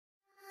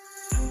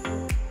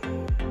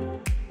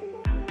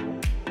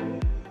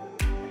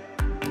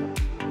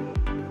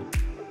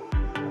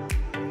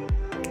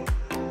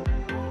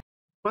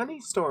Funny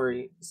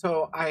story.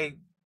 So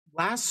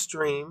last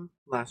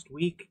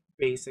week,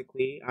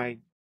 basically, I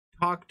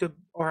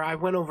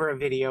went over a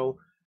video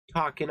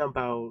talking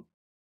about,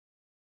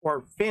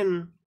 or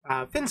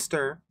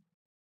Finster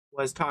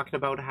was talking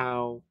about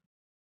how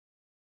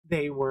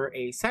they were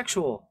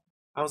asexual.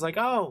 I was like,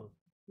 oh,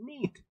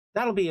 neat.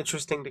 That'll be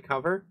interesting to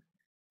cover.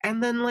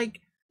 And then,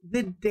 like,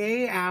 the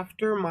day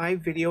after my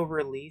video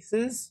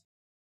releases,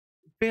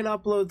 Finn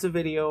uploads a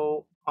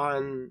video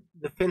on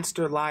the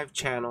Finster Live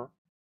channel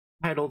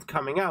titled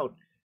Coming Out.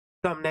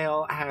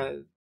 Thumbnail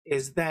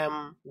is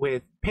them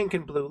with pink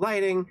and blue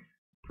lighting.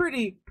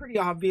 Pretty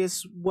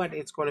obvious what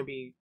it's going to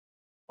be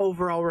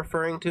overall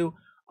referring to.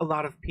 A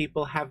lot of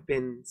people have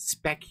been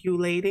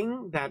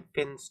speculating that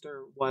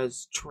Finster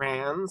was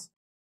trans.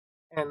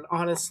 And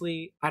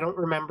honestly, I don't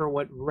remember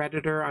what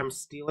Redditor I'm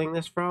stealing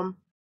this from,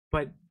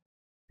 but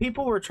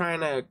people were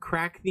trying to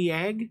crack the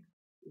egg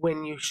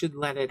when you should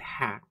let it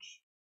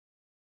hatch.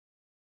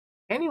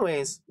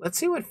 Anyways, let's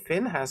see what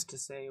Finn has to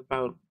say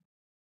about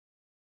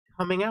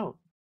coming out.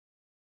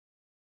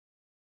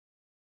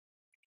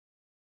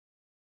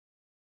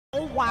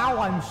 Oh wow,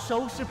 I'm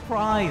so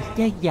surprised.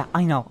 Yeah,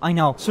 I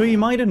know. So you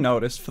might have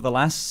noticed for the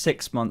last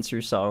 6 months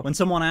or so, when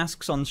someone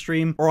asks on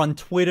stream, or on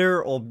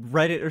Twitter, or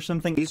Reddit or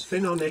something, is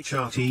Finn on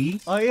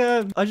HRT?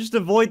 I just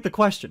avoid the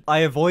question. I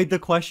avoid the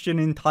question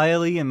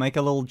entirely and make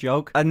a little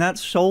joke, and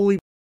that's solely...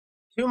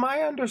 To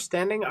my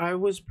understanding, I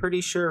was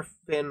pretty sure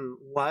Finn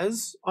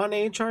was on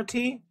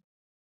HRT,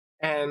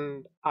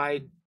 and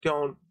I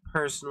don't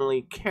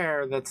personally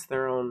care. That's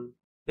their own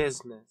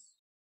business.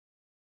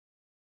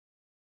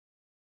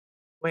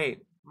 Wait,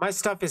 my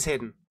stuff is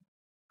hidden,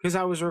 because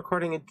I was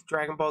recording a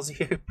Dragon Ball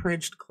Z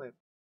abridged clip.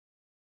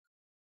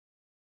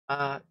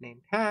 Name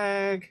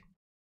tag.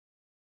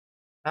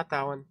 Not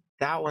that one.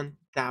 That one.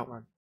 That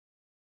one.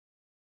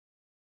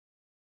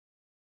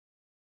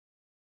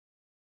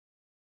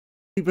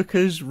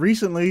 Because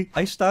recently,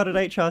 I started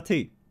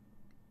HRT.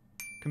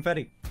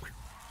 Confetti.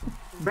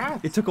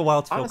 Congrats. It took a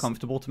while to feel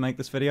comfortable to make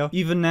this video.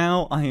 Even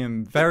now, I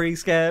am very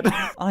scared.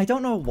 I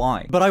don't know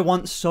why, but I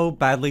want so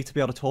badly to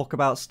be able to talk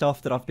about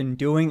stuff that I've been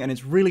doing, and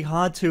it's really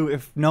hard to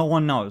if no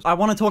one knows. I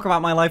want to talk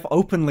about my life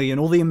openly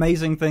and all the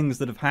amazing things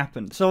that have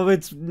happened. So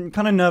it's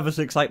kind of nervous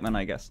excitement,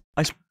 I guess.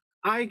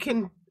 I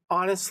can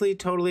honestly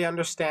totally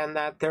understand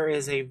that. There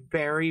is a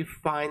very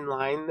fine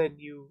line that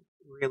you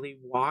really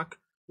walk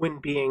when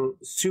being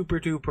super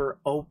duper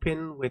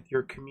open with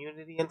your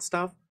community and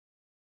stuff.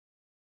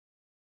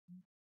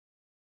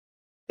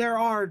 There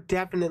are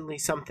definitely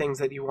some things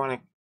that you want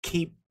to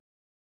keep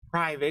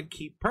private,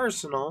 keep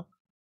personal,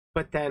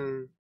 but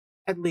then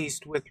at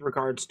least with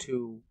regards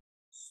to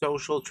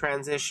social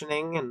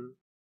transitioning and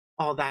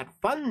all that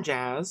fun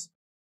jazz,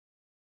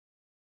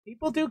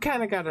 people do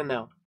kind of gotta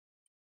know.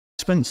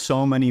 I spent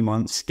so many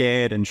months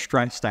scared and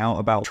stressed out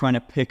about trying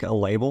to pick a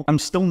label. I'm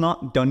still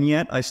not done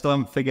yet. I still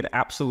haven't figured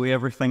absolutely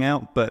everything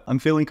out, but I'm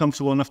feeling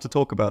comfortable enough to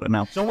talk about it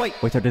now. So wait,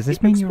 so does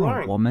this mean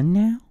you're a woman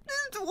now?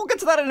 We'll get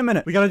to that in a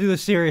minute. We gotta do the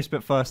serious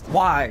bit first.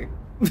 Why?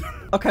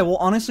 Okay, well,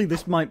 honestly,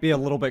 this might be a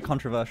little bit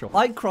controversial.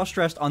 I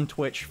cross-dressed on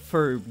Twitch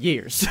for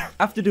years.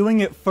 After doing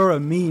it for a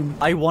meme,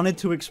 I wanted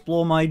to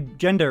explore my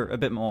gender a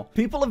bit more.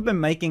 People have been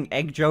making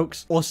egg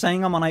jokes or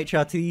saying I'm on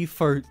HRT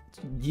for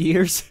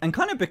years, and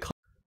kind of because...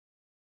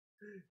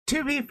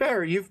 To be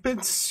fair, you've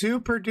been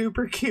super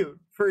duper cute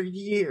for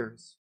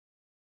years.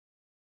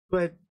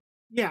 But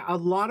yeah, a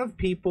lot of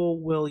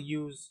people will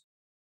use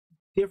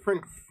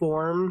different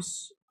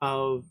forms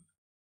of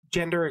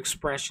gender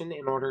expression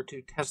in order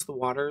to test the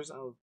waters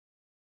of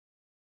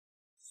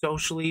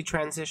socially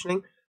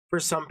transitioning. For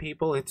some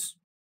people, it's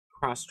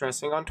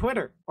cross-dressing on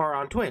Twitter or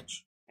on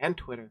Twitch and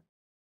Twitter.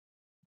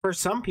 For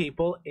some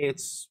people,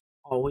 it's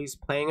always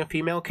playing a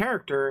female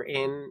character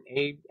in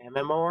a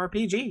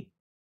MMORPG.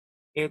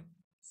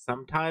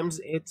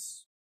 Sometimes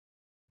it's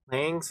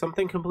playing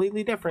something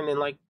completely different in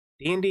like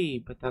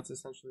D&D, but that's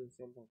essentially the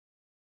same thing.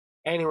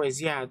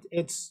 Anyways, yeah,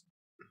 it's...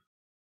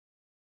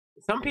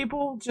 Some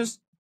people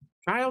just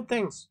try out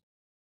things.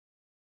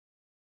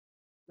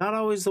 Not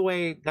always the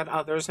way that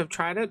others have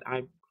tried it.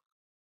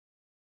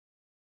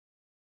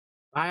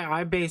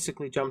 I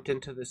basically jumped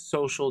into the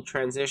social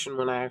transition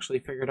when I actually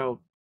figured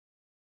out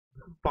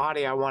the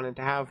body I wanted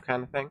to have,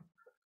 kind of thing.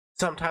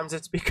 Sometimes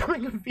it's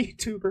becoming a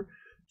VTuber.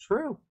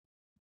 True.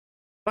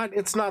 But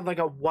it's not like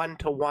a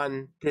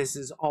one-to-one, this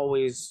is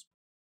always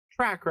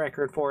track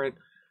record for it.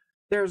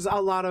 There's a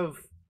lot of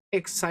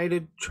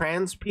excited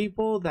trans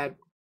people that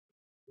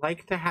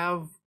like to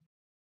have,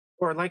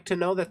 or like to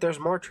know that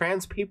there's more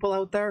trans people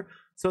out there,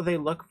 so they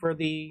look for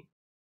the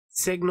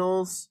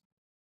signals.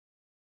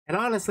 And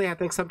honestly, I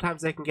think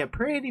sometimes they can get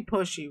pretty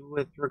pushy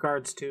with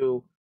regards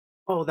to,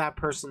 oh, that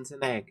person's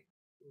an egg.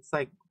 It's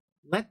like,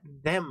 let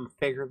them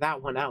figure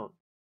that one out.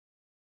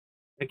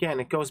 Again,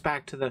 it goes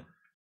back to the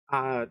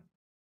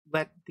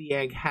let the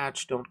egg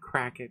hatch, don't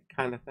crack it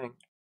kind of thing.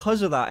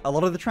 Because of that, a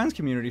lot of the trans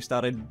community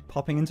started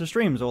popping into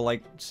streams or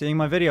like seeing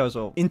my videos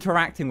or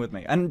interacting with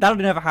me. And that had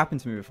never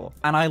happened to me before.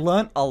 And I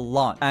learned a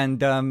lot. And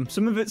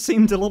some of it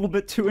seemed a little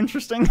bit too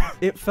interesting.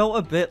 It felt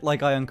a bit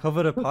like I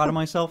uncovered a part of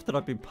myself that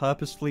I've been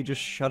purposefully just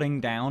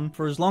shutting down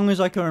for as long as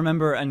I can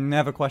remember and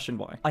never questioned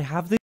why. I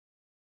have this.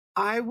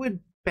 I would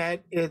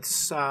bet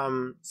it's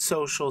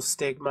social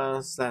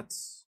stigmas that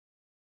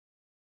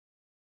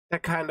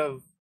kind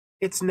of,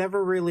 it's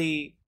never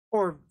really,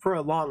 or for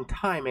a long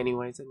time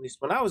anyways, at least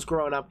when I was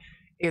growing up,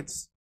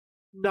 it's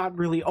not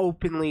really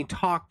openly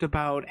talked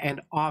about, and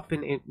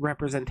often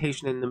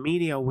representation in the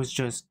media was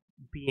just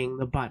being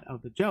the butt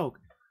of the joke.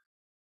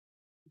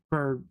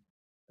 For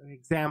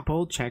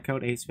example, check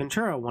out Ace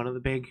Ventura, one of the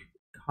big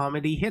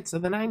comedy hits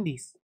of the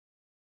 90s.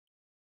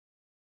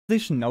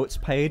 This notes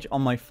page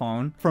on my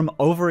phone from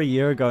over a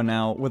year ago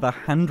now with a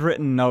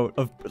handwritten note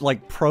of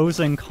like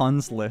pros and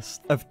cons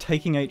list of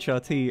taking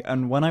HRT,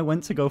 and when I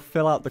went to go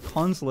fill out the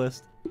cons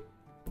list,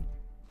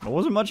 there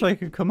wasn't much I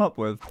could come up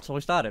with, so I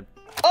started.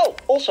 Oh,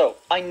 also,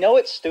 I know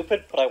it's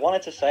stupid, but I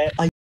wanted to say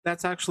it.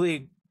 That's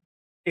actually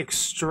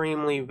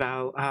extremely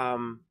valid,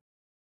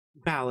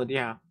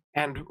 yeah,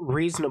 and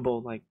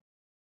reasonable. Like,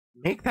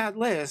 make that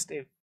list.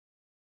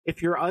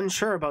 If you're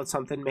unsure about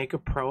something, make a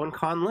pro and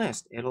con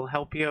list. It'll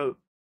help you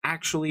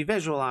actually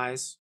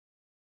visualize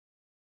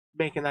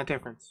making that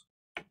difference.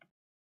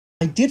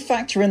 I did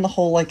factor in the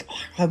whole, like,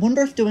 I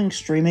wonder if doing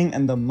streaming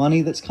and the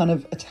money that's kind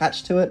of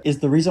attached to it is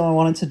the reason I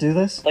wanted to do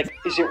this. Like,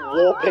 is it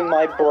warping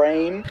my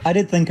brain? I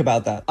did think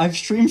about that. I've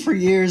streamed for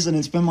years and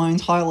it's been my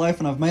entire life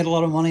and I've made a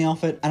lot of money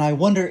off it, and I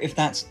wonder if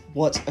that's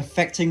what's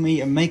affecting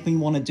me and making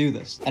me want to do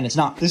this. And it's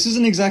not. This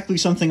isn't exactly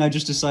something I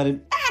just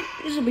decided,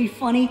 this will be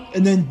funny,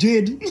 and then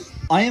did.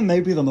 I am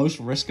maybe the most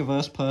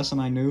risk-averse person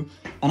I knew,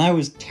 and I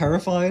was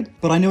terrified,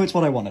 but I knew it's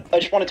what I wanted. I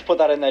just wanted to put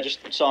that in there just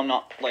so I'm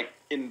not, like,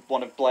 in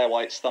one of Blair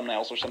White's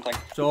thumbnails or something.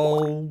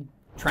 So,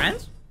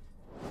 trans?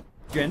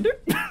 Gender?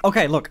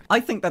 Okay, look, I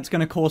think that's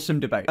gonna cause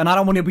some debate, and I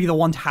don't want to be the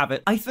one to have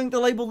it. I think the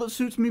label that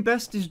suits me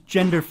best is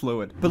gender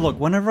fluid. But look,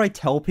 whenever I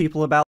tell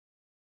people about...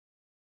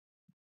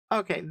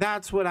 Okay,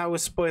 that's what I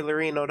was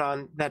spoilerinoed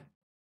on, that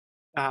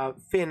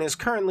Finn is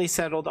currently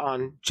settled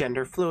on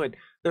gender fluid.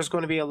 There's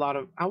going to be a lot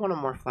of... I want a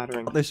more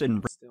flattering... This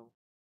in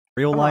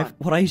real life,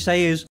 what I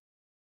say is...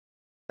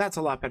 That's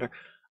a lot better.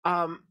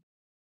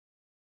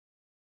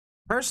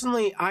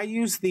 Personally, I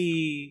use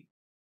the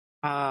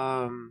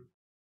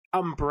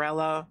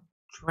umbrella.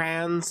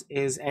 Trans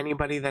is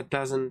anybody that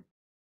doesn't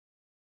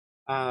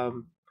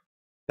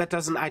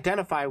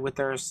identify with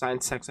their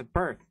assigned sex at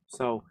birth.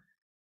 So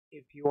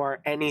if you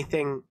are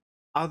anything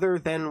other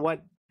than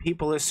what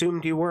people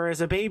assumed you were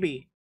as a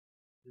baby,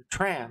 you're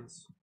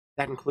trans.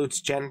 That includes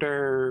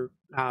gender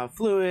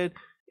fluid.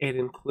 It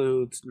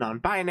includes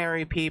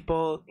non-binary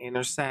people,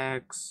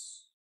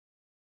 intersex.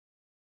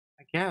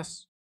 I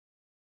guess.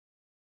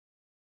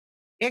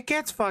 It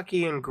gets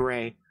fucky and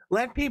gray.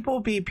 Let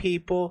people be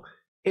people.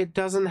 It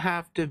doesn't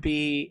have to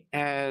be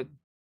at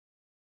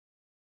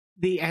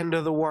the end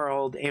of the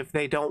world if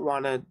they don't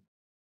want to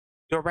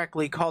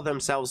directly call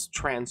themselves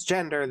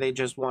transgender. They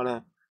just want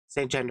to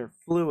say gender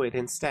fluid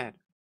instead.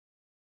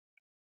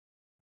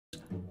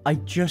 I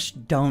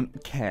just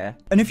don't care.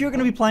 And if you're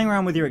going to be playing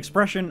around with your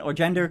expression or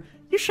gender,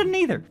 you shouldn't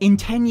either. In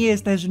 10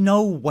 years, there's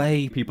no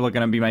way people are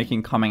going to be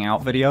making coming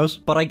out videos.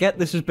 But I get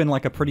this has been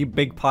like a pretty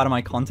big part of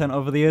my content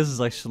over the years as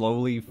I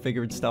slowly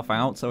figured stuff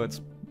out, so it's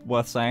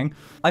worth saying.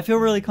 I feel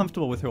really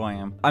comfortable with who I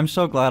am. I'm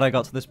so glad I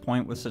got to this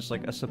point with such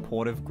like a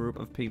supportive group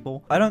of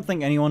people. I don't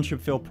think anyone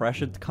should feel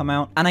pressured to come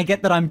out. And I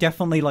get that I'm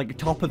definitely like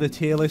top of the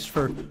tier list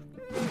for...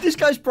 This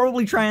guy's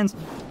probably trans.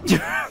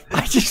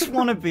 I just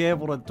want to be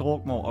able to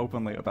talk more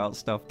openly about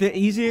stuff. The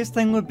easiest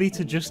thing would be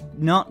to just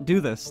not do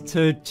this,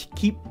 to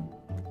keep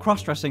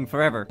cross-dressing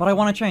forever. But I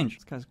want to change.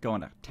 This guy's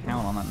going to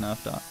town on that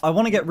Nerf dart. I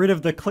want to get rid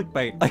of the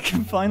clickbait. I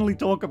can finally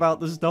talk about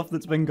the stuff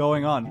that's been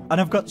going on. And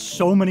I've got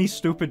so many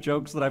stupid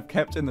jokes that I've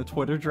kept in the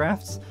Twitter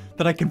drafts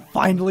that I can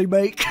finally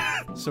make.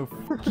 So,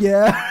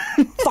 yeah.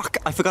 Fuck,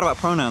 I forgot about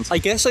pronouns. I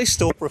guess I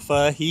still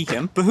prefer he,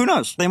 him, but who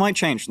knows? They might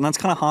change, and that's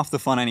kind of half the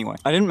fun anyway.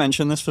 I didn't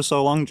mention this for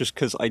so long just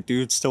because I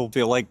do still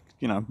feel like,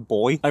 you know,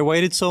 boy. I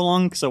waited so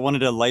long because I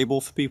wanted a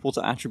label for people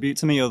to attribute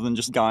to me other than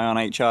just guy on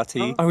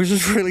HRT. I was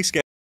just really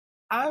scared.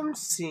 I'm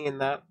seeing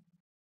that.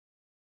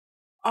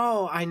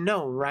 Oh, I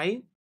know,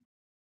 right?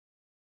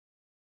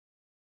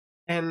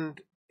 And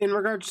in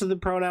regards to the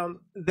pronouns,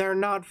 they're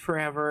not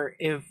forever.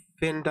 If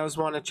Finn does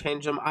want to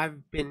change them,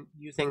 I've been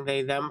using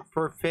they, them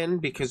for Finn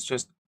because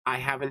just I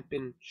haven't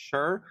been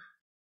sure.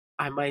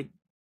 I don't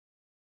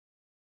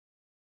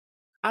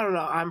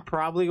know. I'm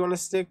probably going to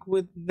stick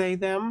with they,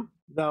 them.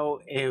 Though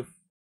if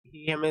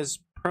he, him is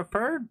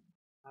preferred,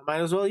 I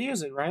might as well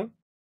use it, right?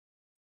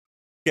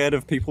 Scared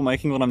of people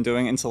making what I'm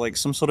doing into like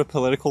some sort of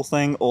political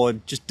thing or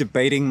just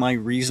debating my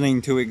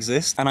reasoning to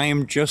exist, and I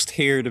am just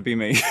here to be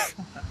me.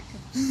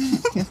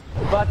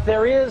 But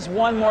there is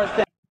one more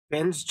thing.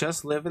 Finn's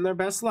just living their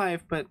best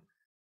life, but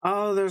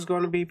oh, there's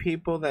going to be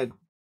people that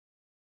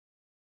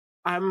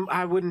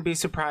I wouldn't be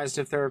surprised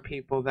if there are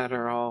people that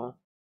are all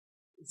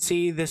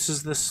See, this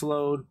is the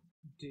slow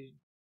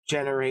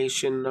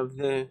generation of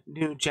the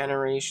new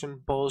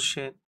generation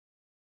bullshit.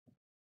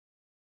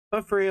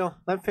 But for real,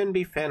 let Finn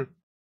be Finn.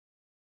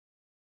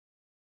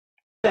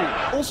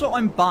 Also,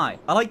 I'm bi.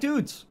 I like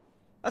dudes.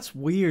 That's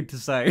weird to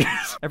say.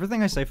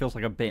 Everything I say feels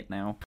like a bit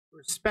now.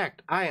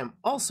 Respect, I am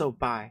also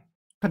bi.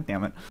 God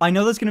damn it. I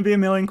know there's gonna be a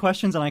million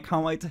questions and I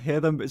can't wait to hear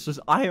them, but it's just,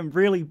 I am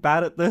really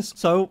bad at this.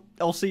 So,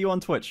 I'll see you on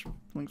Twitch.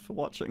 Thanks for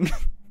watching.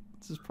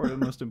 This is probably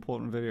the most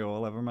important video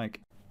I'll ever make.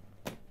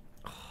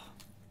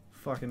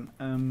 Fucking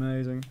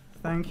amazing.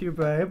 Thank you,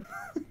 babe.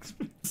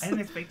 I didn't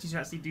expect you to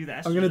actually do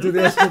that. I'm gonna do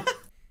this.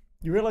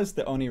 You realize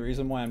the only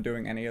reason why I'm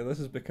doing any of this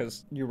is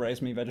because you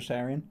raised me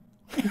vegetarian?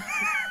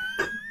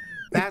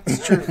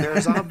 That's true.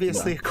 There's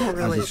obviously a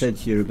correlation. As I said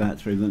to you about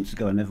 3 months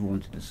ago, I never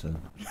wanted a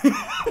son.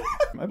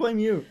 I blame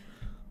you.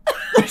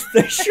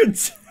 They should.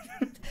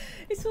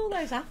 It's all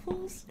those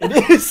apples.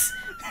 It is.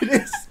 It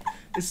is.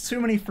 It's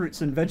too many fruits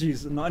and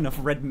veggies and not enough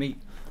red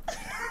meat.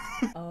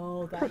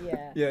 Oh, that,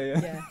 yeah.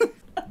 Yeah.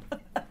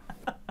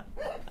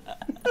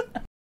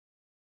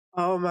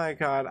 Oh my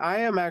god, I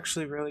am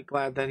actually really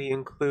glad that he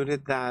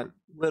included that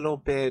little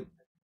bit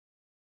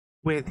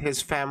with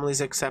his family's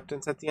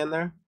acceptance at the end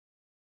there.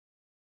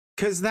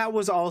 Because that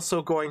was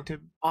also going to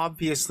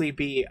obviously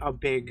be a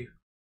big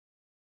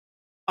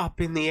up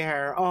in the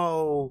air.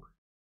 Oh,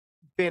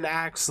 Finn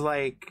acts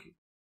like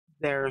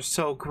they're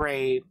so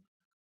great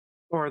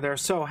or they're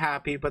so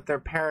happy, but their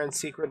parents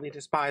secretly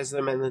despise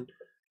them. And then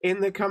in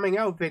the coming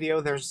out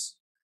video,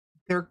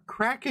 they're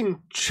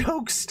cracking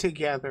jokes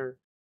together.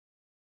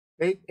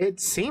 It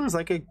seems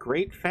like a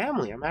great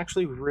family. I'm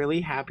actually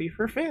really happy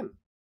for Finn.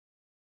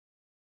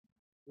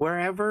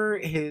 Wherever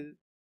his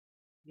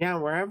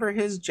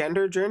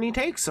gender journey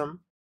takes him.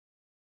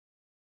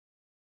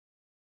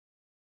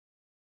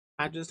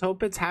 I just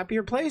hope it's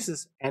happier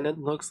places, and it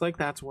looks like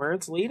that's where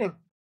it's leading.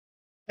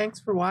 Thanks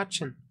for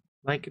watching.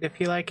 Like it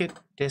if you like it,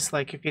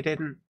 dislike if you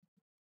didn't.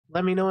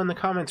 Let me know in the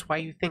comments why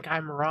you think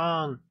I'm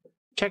wrong.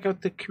 Check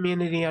out the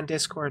community on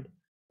Discord.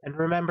 And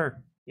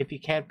remember, if you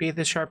can't be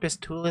the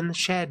sharpest tool in the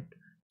shed,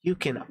 you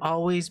can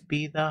always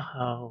be the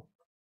hoe.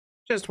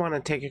 Just want to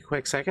take a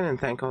quick second and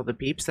thank all the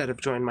beeps that have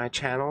joined my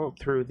channel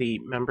through the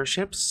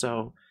memberships.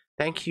 So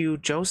thank you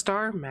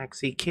Joestar,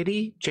 Maxi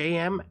Kitty,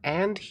 JM,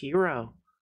 and Hero.